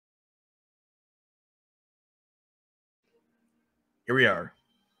here we are.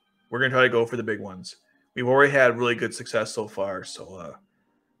 We're going to try to go for the big ones. We've already had really good success so far, so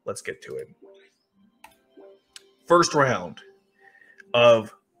let's get to it. First round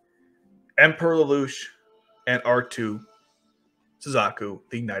of Emperor Lelouch and R2 Suzaku,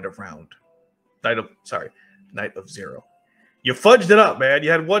 the Knight of Zero. You fudged it up, man.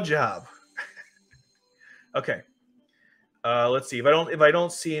 You had one job. Okay. Let's see. If I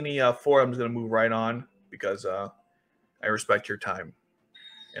don't see any 4, I'm just gonna move right on because I respect your time.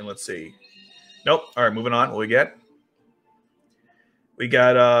 And let's see. Nope. All right, moving on. What we get? We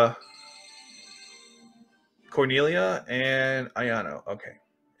got Cornelia and Ayano. Okay.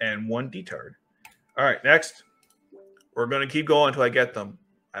 And 1 Detard. All right, next. We're gonna keep going until I get them.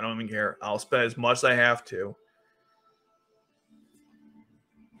 I don't even care. I'll spend as much as I have to.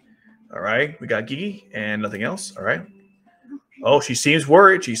 All right, we got Gigi and nothing else. All right. Oh, she seems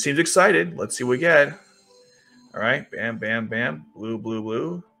worried. She seems excited. Let's see what we get. All right, bam, bam, bam. Blue, blue,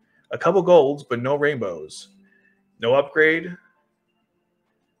 blue. A couple golds, but no rainbows. No upgrade.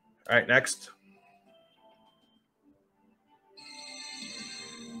 All right, next.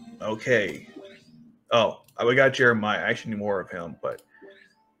 Okay. Oh, we got Jeremiah. I actually need more of him, but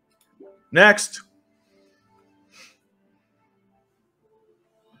next.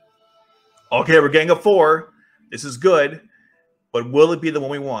 Okay, we're getting a 4. This is good, but will it be the one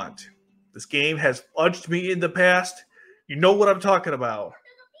we want? This game has fudged me in the past. You know what I'm talking about.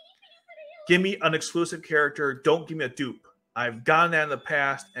 Give me an exclusive character. Don't give me a dupe. I've gotten that in the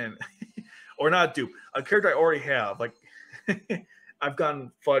past, and or not dupe. A character I already have. Like I've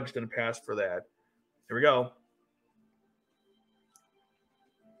gotten fudged in the past for that. Here we go.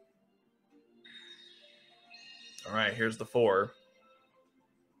 All right, here's the 4.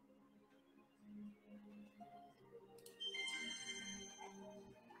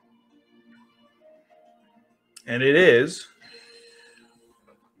 And it is.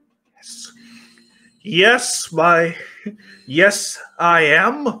 Yes, yes, I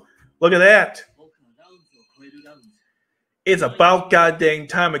am. Look at that. It's about goddamn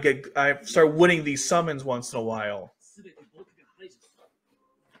time I start winning these summons once in a while.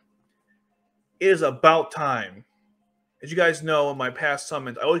 It is about time. As you guys know, in my past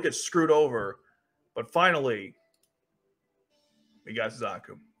summons, I always get screwed over. But finally, we got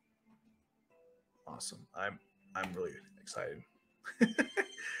Suzaku. Awesome. I'm really excited.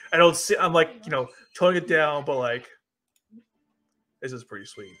 I don't see. I'm like, toning it down, but like, this is pretty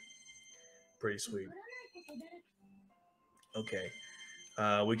sweet. Pretty sweet. Okay.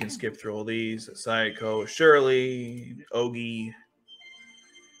 We can skip through all these. Sayako, Shirley, Ogi.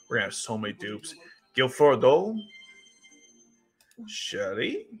 We're gonna have so many dupes. Gilfordo,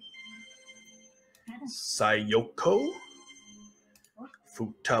 Shirley, Sayoko,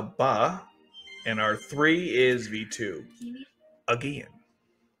 Futaba, and our 3 is V2. Again.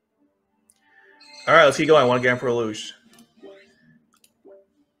 All right, let's keep going. I want to get for Lelouch.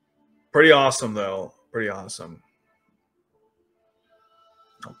 Pretty awesome, though. Pretty awesome.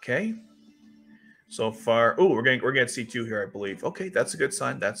 Okay. So far, we're getting C2 here, I believe. Okay, that's a good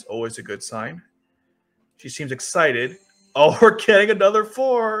sign. That's always a good sign. She seems excited. Oh, we're getting another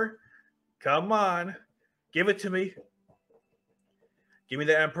 4. Come on, give it to me. Give me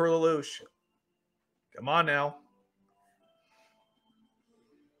the Emperor Lelouch. Come on now.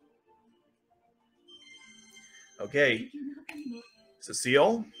 Okay.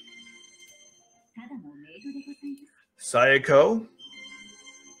 Cecile. Sayako.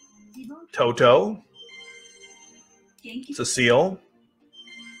 Toto. Cecile.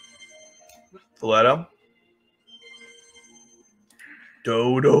 Valletta.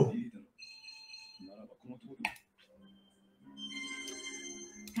 Dodo.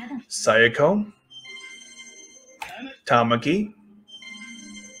 Sayako. Tamaki.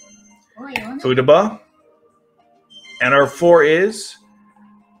 Futaba. And our 4 is...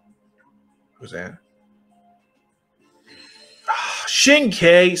 Who's that?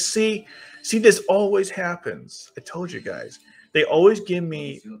 Shinkei. See, this always happens. I told you guys. They always give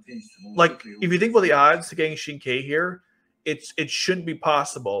me... Like, if you think about the odds to getting Shinkei here, it shouldn't be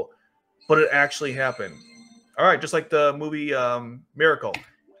possible, but it actually happened. All right, just like the movie Miracle.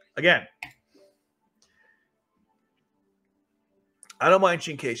 Again, I don't mind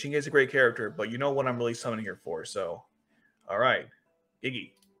Shinkei. Shinkei's a great character, but you know what I'm really summoning here for. So, all right,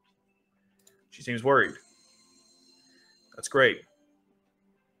 Iggy. She seems worried. That's great.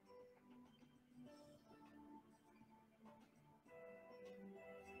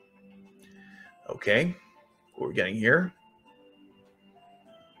 Okay, what we're getting here.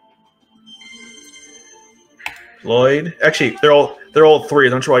 Lloyd. Actually, they're all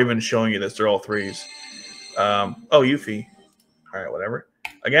 3s. I'm sure I'm even showing you this. They're all 3s. Oh, Yuffie. All right, whatever.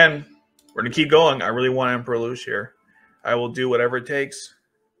 Again, we're going to keep going. I really want Emperor Lelouch here. I will do whatever it takes.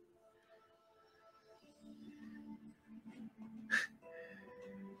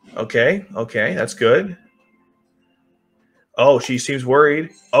 Okay, that's good. Oh, she seems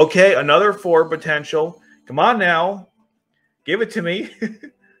worried. Okay, another 4 potential. Come on now. Give it to me.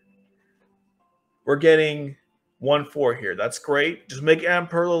 We're getting 1-4 here. That's great. Just make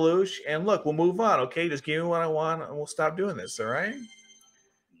Emperor Lelouch, and look, we'll move on, okay? Just give me what I want, and we'll stop doing this, all right?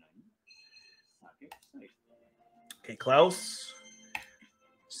 Okay, Klaus.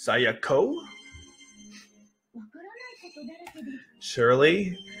 Sayako.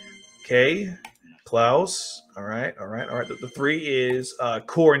 Shirley. Okay. Klaus. All right. The 3 is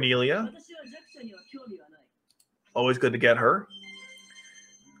Cornelia. Always good to get her.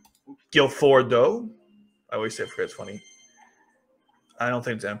 Gilfordo. I always say it's funny. I don't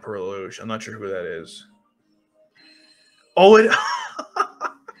think it's Emperor Lelouch. I'm not sure who that is. Oh, it.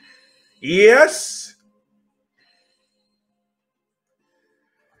 Yes.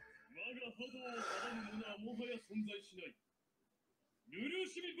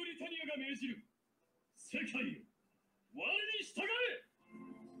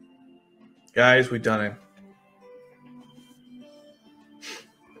 Guys, we've done it.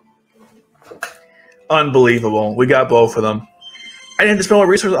 Unbelievable. We got both of them. I didn't have to spend more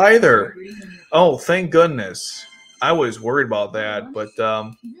resources either. Oh, thank goodness. I was worried about that, but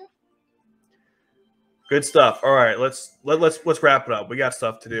good stuff. All right, let's wrap it up. We got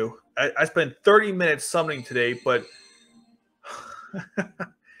stuff to do. I spent 30 minutes summoning today, but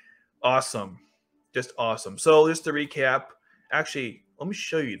awesome. Just awesome. So just to recap. Actually, let me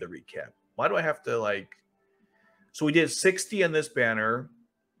show you the recap. Why do I have to like... So we did 60 on this banner,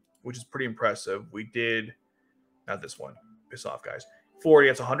 which is pretty impressive. We did... Not this one. Piss off, guys. 40.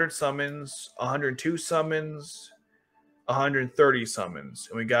 That's 100 summons, 102 summons, 130 summons.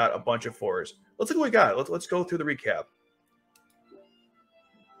 And we got a bunch of 4s. Let's look what we got. Let's go through the recap.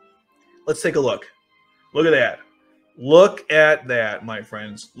 Let's take a look. Look at that. Look at that, my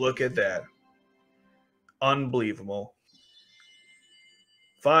friends. Look at that. Unbelievable.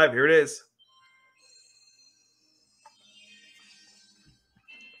 5. Here it is.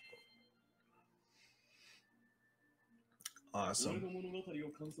 Awesome.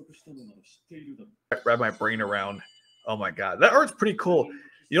 Wrap my brain around. Oh my god. That art's pretty cool.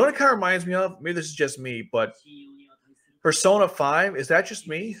 You know what it kind of reminds me of? Maybe this is just me, but Persona 5, is that just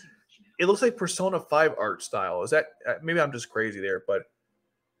me? It looks like Persona 5 art style. Is that... Maybe I'm just crazy there, but...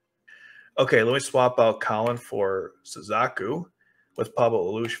 Okay, let me swap out Colin for Suzaku. Let's pop out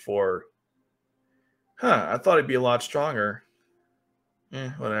Lelouch for... I thought it'd be a lot stronger.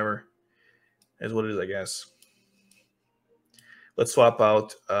 Whatever. Is what it is, I guess. Let's swap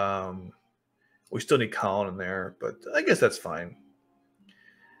out... we still need Colin in there, but I guess that's fine.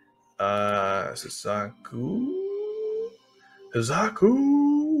 Suzaku.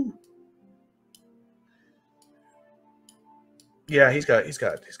 Yeah, he's got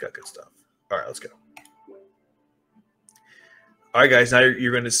good stuff. All right, let's go. All right, guys. Now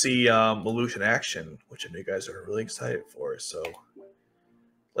you're going to see Lelouch in action, which I know you guys are really excited for. So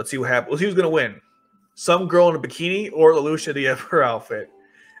let's see what happens. Let's see who's going to win. Some girl in a bikini or Lelouch in the Emperor outfit.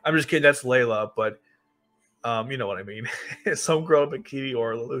 I'm just kidding. That's Layla, but you know what I mean. Some girl in a bikini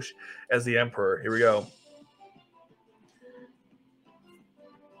or Lelouch as the Emperor. Here we go.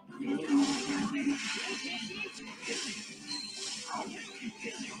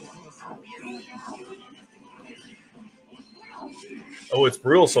 Oh, it's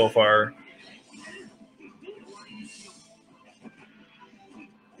brutal so far.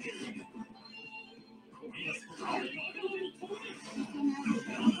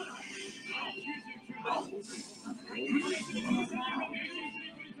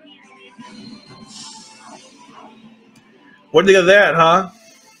 What do you think of that, huh?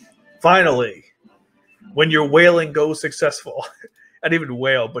 Finally, when your whaling goes successful. I didn't even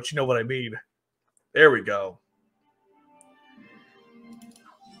whale, but you know what I mean. There we go.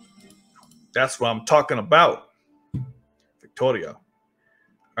 That's what I'm talking about. Victoria. All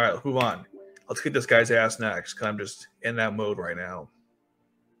right, let's move on. Let's kick this guy's ass next, because I'm just in that mode right now.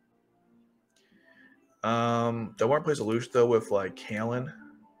 Do I want to play Lelouch, though, with, like, Kalen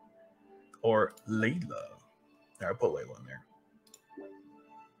or Layla? All right, put Layla in there.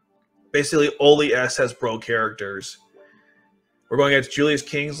 Basically, only SS Bro characters. We're going against Julius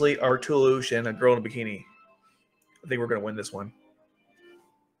Kingsley, R2 Lelouch, and a girl in a bikini. I think we're going to win this one.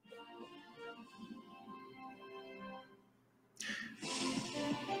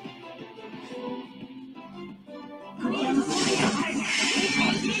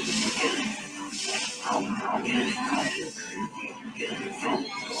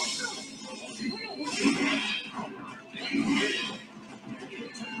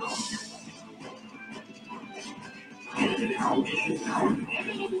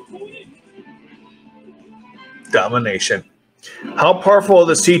 Domination. How powerful are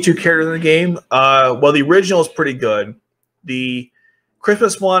the C2 characters in the game? Well, the original is pretty good. The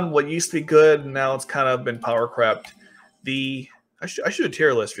Christmas one, what used to be good, now it's kind of been power crept. I should do a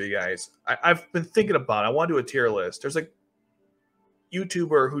tier list for you guys. I've been thinking about it. I want to do a tier list. There's like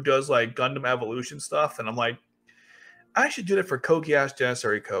YouTuber who does like Gundam Evolution stuff, and I'm like, I should do that for Code Geass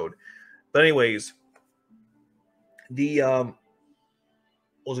Janissary Code. But anyways, what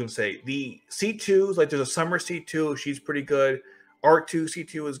was I going to say? The C2s, like there's a Summer C2, she's pretty good. R2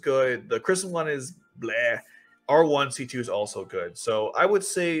 C2 is good. The Christmas one is blah. R1 C2 is also good. So I would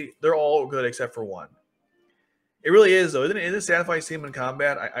say they're all good except for one. It really is, though. Isn't it satisfying seeing them in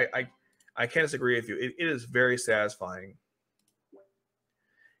combat? I can't disagree with you. It is very satisfying.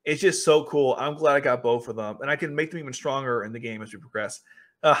 It's just so cool. I'm glad I got both of them. And I can make them even stronger in the game as we progress.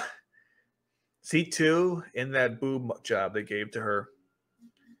 C2 in that boob job they gave to her.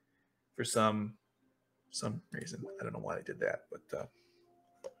 For some reason. I don't know why I did that, but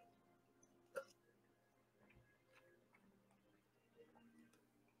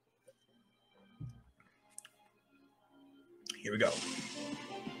here we go.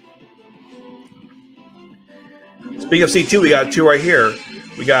 Speaking of C2, we got two right here.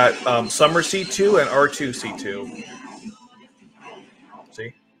 We got Summer C2 and R2 C2.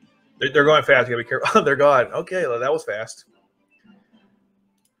 See? They're going fast. You gotta be careful. They're gone. Okay, well, that was fast.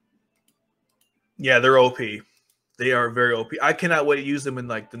 Yeah, they're OP. They are very OP. I cannot wait to use them in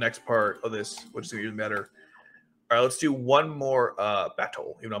like the next part of this, which is even better. All right, let's do one more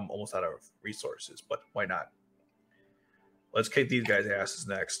battle. Even though I'm almost out of resources, but why not? Let's kick these guys' asses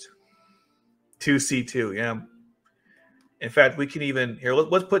next. 2C2, yeah. In fact, we can even here.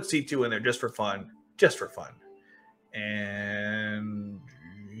 Let's put C2 in there just for fun, And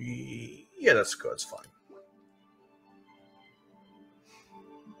yeah, that's good. It's fine.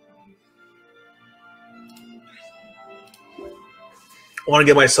 I want to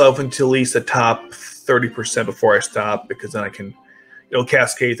get myself into at least the top 30% before I stop, because then I can,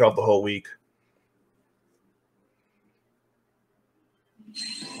 cascade throughout the whole week.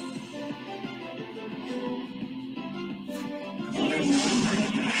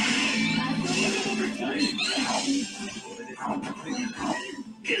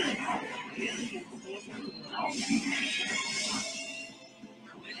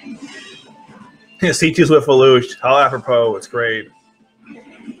 C2's with Lelouch. How apropos. It's great.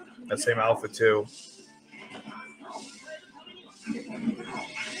 That same outfit, too.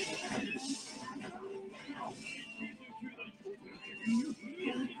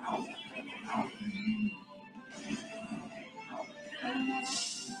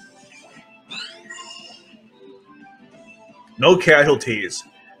 No casualties.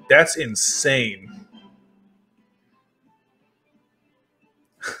 That's insane.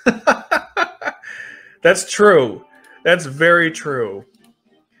 That's true. That's very true.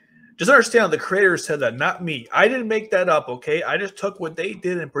 Just understand, the creators said that, not me. I didn't make that up, okay? I just took what they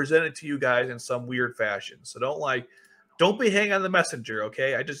did and presented it to you guys in some weird fashion. So don't be hanging on the messenger,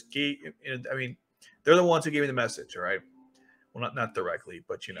 okay? I just gave, I mean, they're the ones who gave me the message, all right? Well, not directly,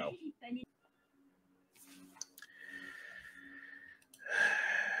 but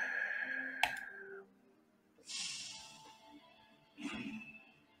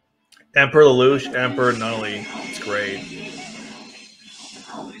Emperor Lelouch, Emperor Nunnally. It's great.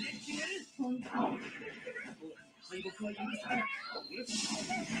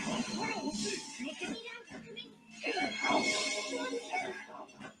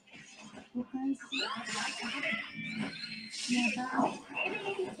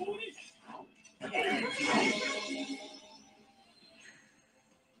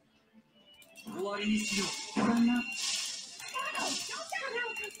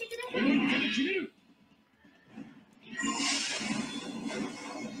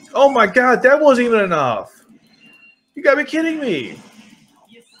 Oh my God, that wasn't even enough. You gotta be kidding me.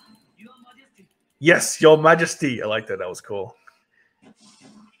 Yes, Your Majesty. I like that. That was cool.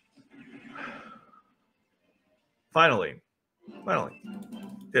 Finally.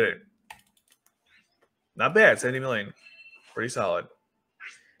 Did it. Not bad. 70 million. Pretty solid.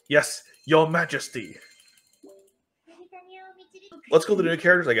 Yes, Your Majesty. Let's go to the new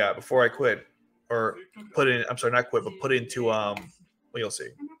characters I got before I quit. Or put in, I'm sorry, not quit, but put into, well, you'll see.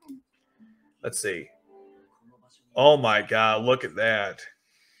 Let's see. Oh my God, look at that.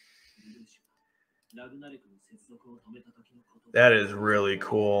 That is really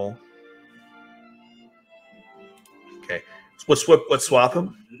cool. Okay, let's swap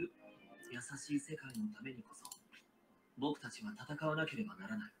him.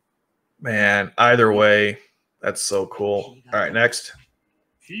 Man, either way, That's so cool. All right, next.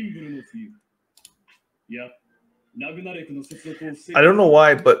 I don't know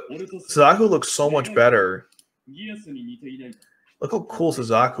why, but Suzaku looks so much better. Look how cool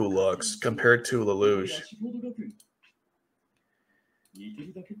Suzaku looks compared to Lelouch.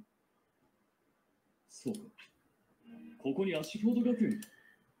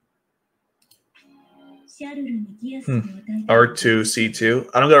 R2, C2.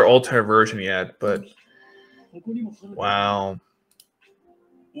 I don't got our alternate version yet, but wow.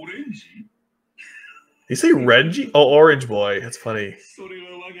 You say Renji? Oh, Orange Boy. That's funny.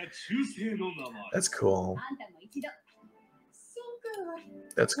 That's cool.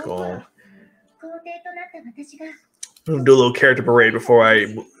 That's cool. I'm gonna do a little character parade before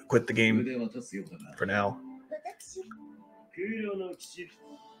I quit the game for now.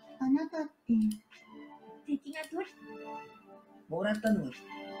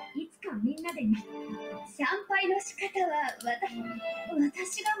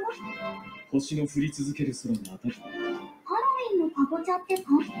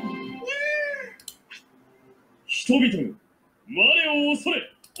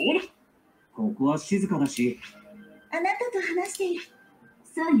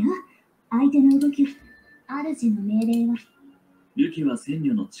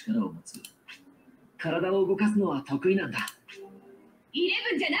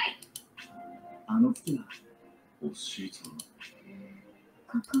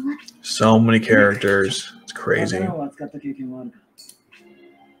 So many characters. It's crazy.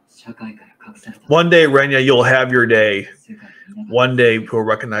 One day, Renya, you'll have your day. One day, people will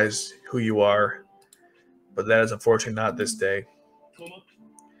recognize who you are. But that is unfortunately not this day.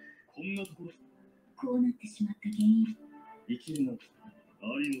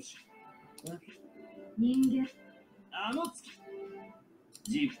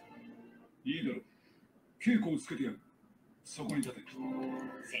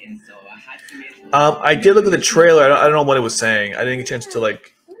 I did look at the trailer. I don't know what it was saying. I didn't get a chance to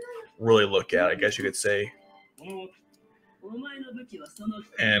like really look at it, I guess you could say.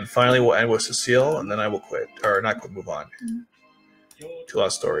 And finally, we'll end with Cecile, and then I will quit. Or not quit, move on. Two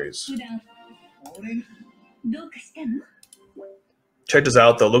last stories. Check this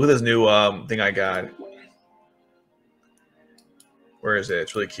out, though. Look at this new thing I got. Where is it?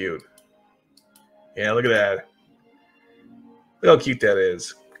 It's really cute. Yeah, look at that. Look how cute that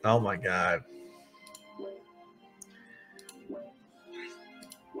is. Oh, my God.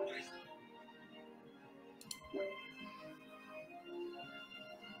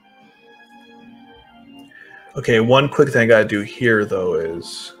 Okay, one quick thing I gotta do here though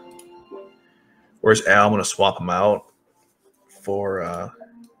is, where's Al? I'm gonna swap him out for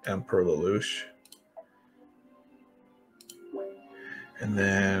Emperor Lelouch, and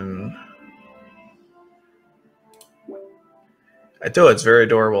then I do. It's very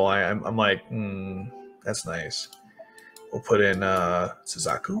adorable. I'm like, that's nice. We'll put in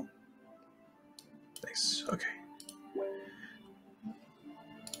Suzaku. Nice. Okay.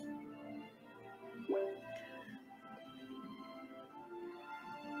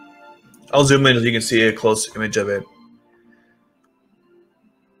 I'll zoom in so you can see a close image of it.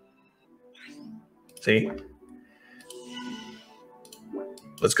 See?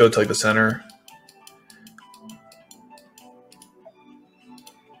 Let's go to like the center.